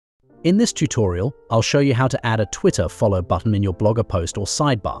In this tutorial, I'll show you how to add a Twitter follow button in your Blogger post or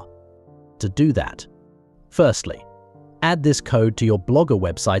sidebar. To do that, firstly, add this code to your Blogger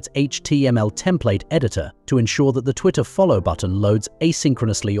website's HTML template editor to ensure that the Twitter follow button loads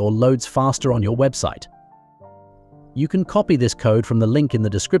asynchronously or loads faster on your website. You can copy this code from the link in the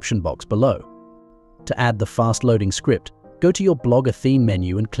description box below. To add the fast-loading script, go to your Blogger theme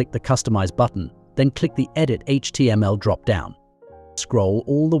menu and click the Customize button, then click the Edit HTML drop-down. Scroll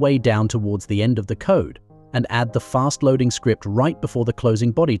all the way down towards the end of the code and add the fast-loading script right before the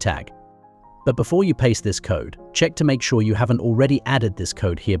closing body tag. But before you paste this code, check to make sure you haven't already added this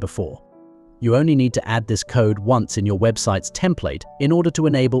code here before. You only need to add this code once in your website's template in order to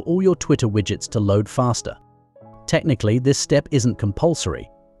enable all your Twitter widgets to load faster. Technically, this step isn't compulsory,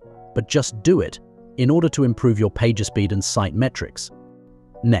 but just do it in order to improve your page speed and site metrics.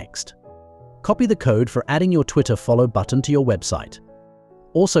 Next, copy the code for adding your Twitter follow button to your website.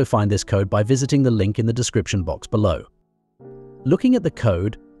 Also find this code by visiting the link in the description box below. Looking at the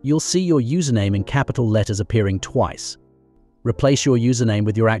code, you'll see your username in capital letters appearing twice. Replace your username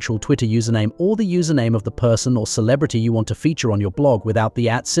with your actual Twitter username or the username of the person or celebrity you want to feature on your blog without the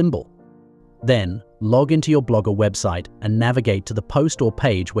 @ symbol. Then, log into your Blogger website and navigate to the post or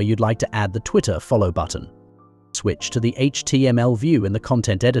page where you'd like to add the Twitter follow button. Switch to the HTML view in the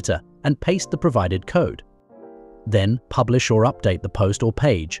content editor and paste the provided code. Then, publish or update the post or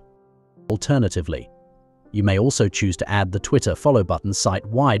page. Alternatively, you may also choose to add the Twitter follow button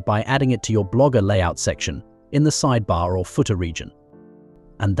site-wide by adding it to your Blogger layout section in the sidebar or footer region.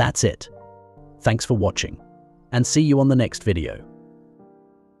 And that's it. Thanks for watching, and see you on the next video.